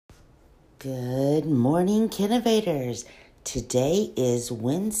Good morning, Kinnovators. Today is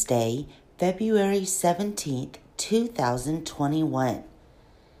Wednesday, February 17th, 2021.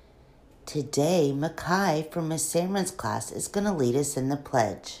 Today, Makai from Miss Samron's class is going to lead us in the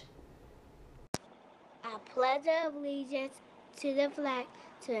pledge. I pledge allegiance to the flag,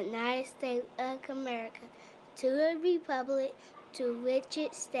 to the United States of America, to the republic to which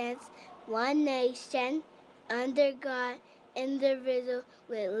it stands, one nation, under God, indivisible,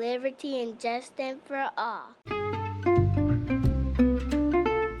 with liberty and justice for all.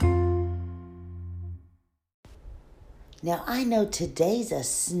 Now, I know today's a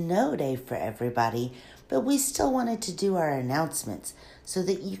snow day for everybody, but we still wanted to do our announcements so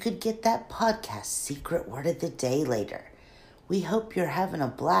that you could get that podcast secret word of the day later. We hope you're having a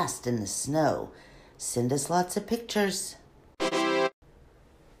blast in the snow. Send us lots of pictures.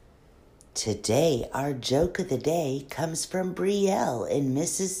 Today, our joke of the day comes from Brielle in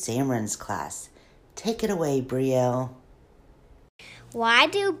Mrs. Samron's class. Take it away, Brielle. Why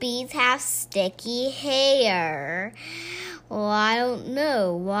do bees have sticky hair? Well, I don't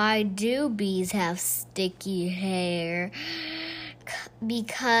know. Why do bees have sticky hair?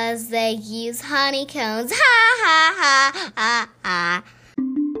 Because they use honeycombs. Ha ha ha ha ha.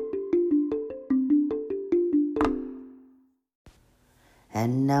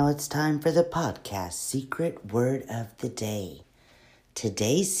 And now it's time for the podcast secret word of the day.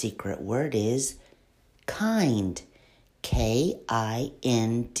 Today's secret word is kind. K-I-N-D.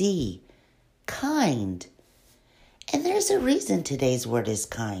 Kind. And there's a reason today's word is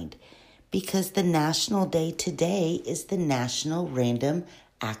kind. Because the national day today is the National Random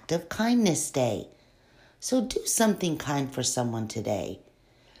Act of Kindness Day. So do something kind for someone today.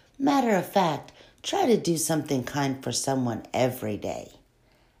 Matter of fact, try to do something kind for someone every day.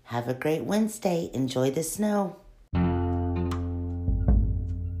 Have a great Wednesday. Enjoy the snow.